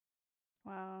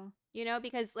 Wow. You know,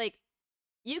 because like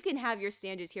you can have your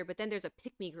standards here, but then there's a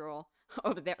pick me girl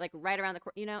over there, like right around the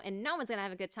corner, you know, and no one's gonna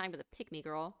have a good time with a pick me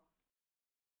girl.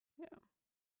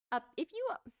 Yeah. If you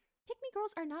pick me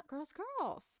girls are not girls.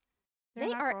 They're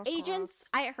They not are girls, agents.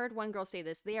 girls. I heard one girl say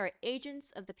this. They are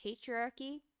agents of the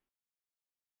patriarchy,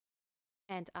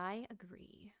 and I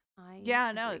agree.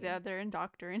 Yeah, no, yeah, they're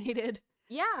indoctrinated.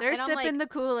 Yeah, They're and I'm sipping like, the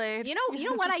Kool-Aid. you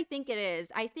know what I think it is?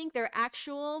 I think they're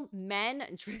actual men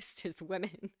dressed as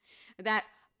women that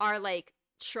are like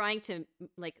trying to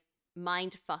like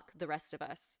mind fuck the rest of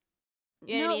us.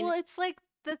 You know what I No, mean? well, it's like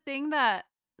the thing that,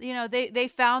 they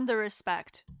found the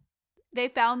respect. They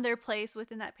found their place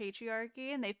within that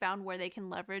patriarchy, and they found where they can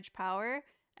leverage power,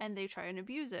 and they try and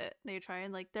abuse it. They try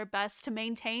and like their best to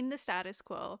maintain the status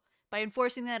quo by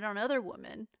enforcing that on other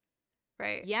women,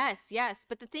 right? Yes, yes.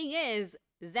 But the thing is,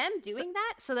 them doing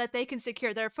that. So that they can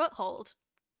secure their foothold.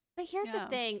 But here's the Yeah.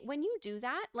 thing: when you do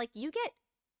that, like you get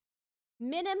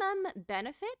minimum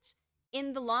benefit.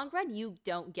 In the long run, you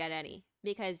don't get any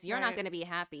because you're not Right. going to be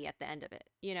happy at the end of it.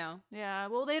 You know? Yeah,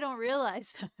 well, they don't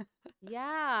realize that.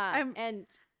 Yeah. And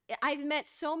I've met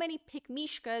so many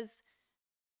pikmishkas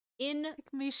in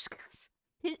Mishkas.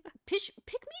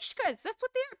 pikmishkas. That's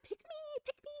what they are. Pick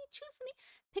me, choose me.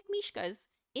 Pikmishkas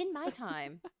in my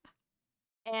time.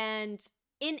 And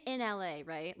in LA,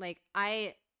 right? Like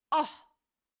oh,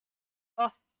 I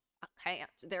can't.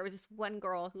 There was this one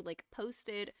girl who like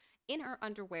posted in her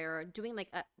underwear doing like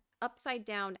a upside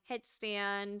down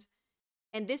headstand,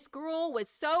 and this girl was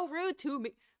so rude to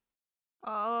me.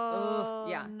 Oh,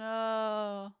 Yeah.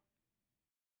 no.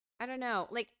 I don't know.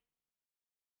 Like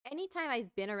anytime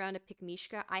I've been around a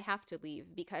pikmishka, I have to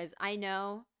leave because I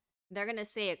know they're gonna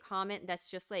say a comment that's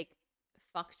just like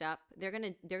fucked up. They're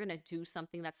gonna do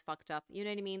something that's fucked up. You know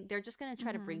what I mean? They're just gonna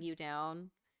try to bring you down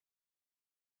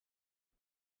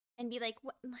and be like,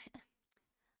 "What?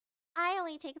 I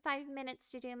only take 5 minutes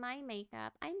to do my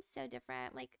makeup. I'm so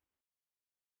different. Like,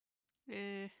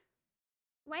 Eh.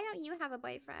 why don't you have a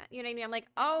boyfriend?" You know what I mean? I'm like,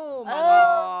 oh my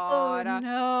Oh,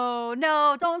 god.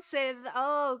 no, don't say that.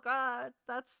 Oh, God.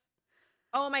 That's.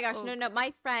 Oh my gosh, Oh, no.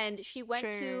 My friend,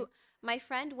 Triggered. my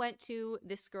friend went to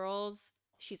this girl's,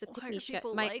 she's a Why are pikmishka.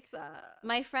 people like that?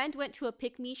 My friend went to a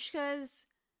pikmishka's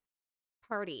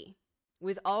party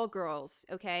with all girls,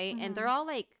 okay? And they're all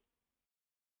like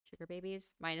sugar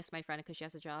babies, minus my friend because she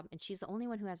has a job, and she's the only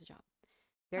one who has a job.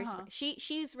 Very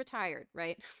she's retired,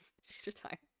 right? She's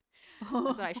retired.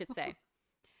 That's what I should say.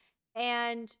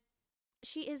 And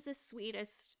she is the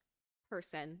sweetest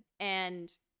person,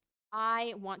 and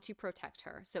I want to protect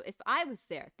her. So if I was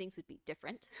there, things would be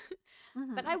different.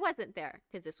 But I wasn't there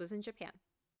because this was in Japan.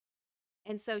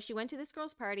 And so she went to this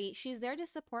girl's party. She's there to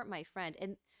support my friend.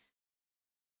 And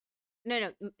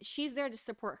no, she's there to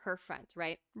support her friend,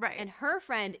 right? Right. And her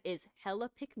friend is hella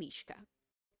pikmishka.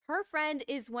 Her friend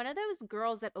is one of those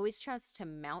girls that always tries to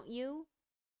mount you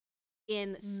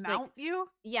in Mount you?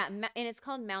 Yeah, and it's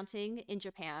called mounting in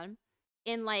Japan.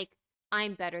 In like,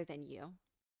 I'm better than you.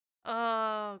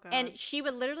 Oh, God. And she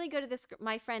would literally go to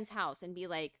my friend's house and be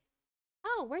like,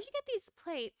 "Oh, where'd you get these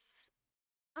plates?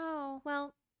 Oh,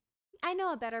 well, I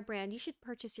know a better brand. You should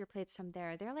purchase your plates from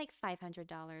there. They're like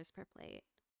 $500 per plate."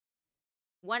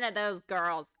 One of those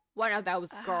girls.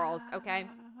 Okay?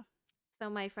 So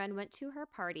my friend went to her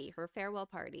party, her farewell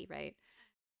party, right?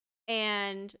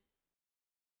 And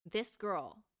this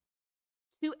girl,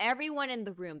 to everyone in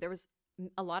the room, there was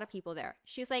a lot of people there.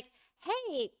 She's like,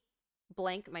 "Hey,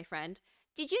 blank, my friend,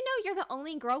 did you know you're the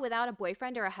only girl without a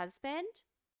boyfriend or a husband?"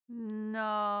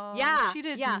 No. Yeah. She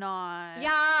did yeah. not.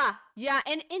 Yeah.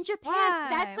 And in Japan,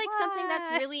 that's like something that's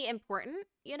really important,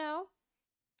 you know?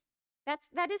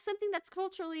 That is something that's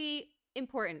culturally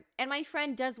important. And my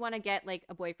friend does want to get like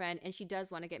a boyfriend, and she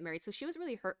does want to get married. So she was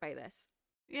really hurt by this.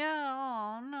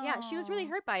 Yeah. Oh, no. Yeah, she was really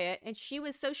hurt by it. And she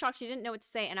was so shocked she didn't know what to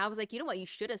say. And I was like, you know what you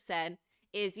should have said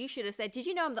is you should have said, "Did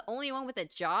you know I'm the only one with a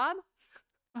job?"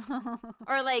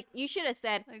 Or like you should have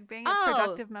said, like being a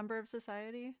productive member of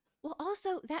society. Well,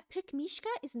 also that pikmishka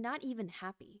is not even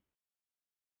happy.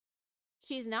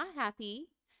 She's not happy.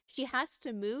 She has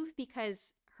to move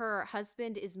because her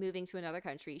husband is moving to another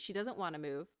country. She doesn't want to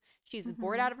move. She's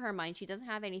bored out of her mind. She doesn't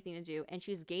have anything to do, and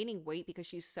she's gaining weight because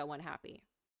she's so unhappy.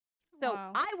 So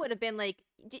I would have been like,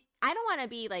 I don't want to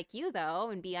be like you though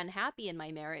and be unhappy in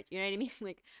my marriage. You know what I mean?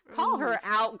 Like, call her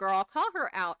out, girl. Call her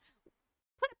out.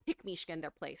 Put a pikmishka in their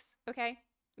place, okay?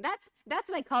 That's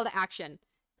my call to action.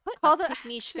 Put a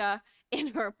pikmishka in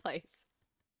her place.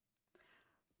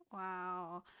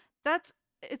 Wow.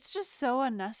 It's just so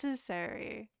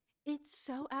unnecessary. It's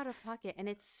so out of pocket, and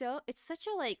it's such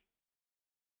a like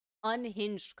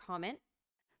unhinged comment.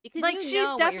 Because like you she's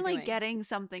know what you're definitely doing. getting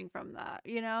something from that,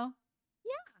 you know?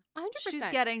 100%. She's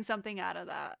getting something out of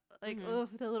that. Like, Mhm. oh,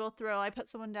 the little thrill. I put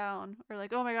someone down. Or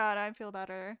like, oh my god, I feel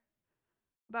better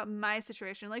about my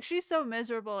situation. Like, she's so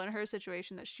miserable in her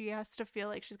situation that she has to feel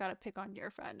like she's got to pick on your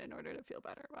friend in order to feel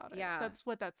better about it. Yeah. That's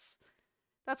what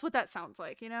that sounds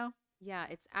like, you know? Yeah,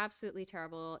 it's absolutely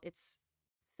terrible. It's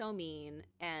so mean.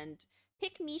 And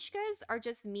pick Mishkas are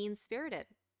just mean spirited.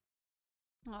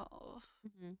 Oh,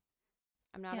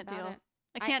 I'm not can't about deal. it.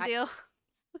 I can't deal.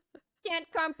 Can't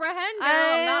comprehend it.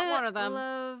 I'm not one of I them.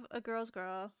 love a girl's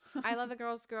girl. I love a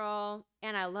girl's girl,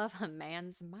 and I love a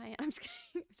man's man. I'm just kidding.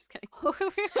 I'm just kidding.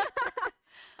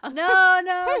 No.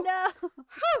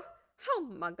 Oh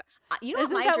my god! You know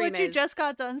Isn't what my that dream what you is? just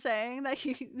got done saying? That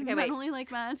you Okay, wait. only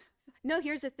like men? No,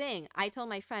 here's the thing. I told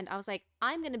my friend, I was like,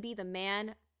 I'm gonna be the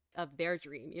man of their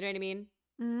dream. You know what I mean?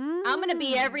 I'm gonna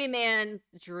be every man's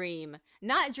dream,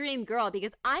 not dream girl,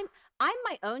 because I'm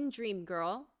my own dream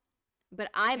girl, but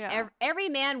every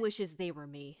man wishes they were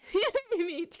me. You know what I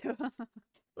mean?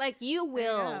 Like you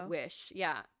will wish,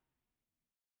 yeah.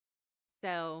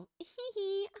 So,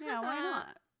 Yeah, why not?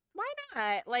 Why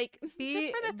not? Like,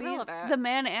 just for the thrill of it. The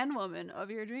man and woman of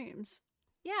your dreams.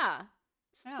 Yeah.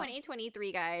 It's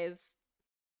 2023, guys.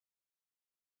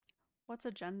 What's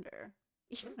a gender?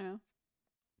 I don't know.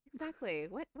 Exactly.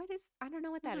 What is, I don't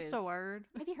know what that is. Just a word.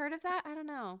 Have you heard of that? I don't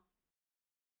know.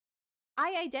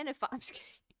 I identify, I'm just kidding.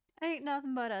 Ain't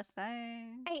nothing but a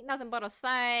thing. Ain't nothing but a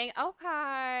thing.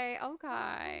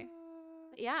 Okay.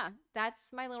 Yeah,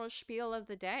 that's my little spiel of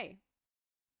the day.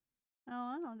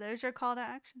 Oh, wow. There's your call to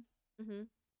action.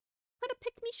 Put a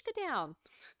pick-mishka down.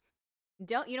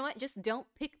 You know what? Just don't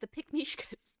pick the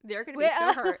pick-mishkas. They're going to be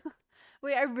so hurt.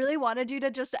 Wait, I really wanted you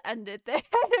to just end it there.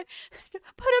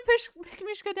 Put a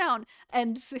pick-mishka down.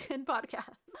 End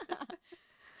podcast.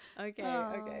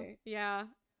 Okay. Yeah.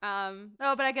 Oh,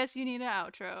 but I guess you need an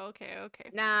outro. Okay.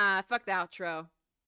 Nah, fuck the outro.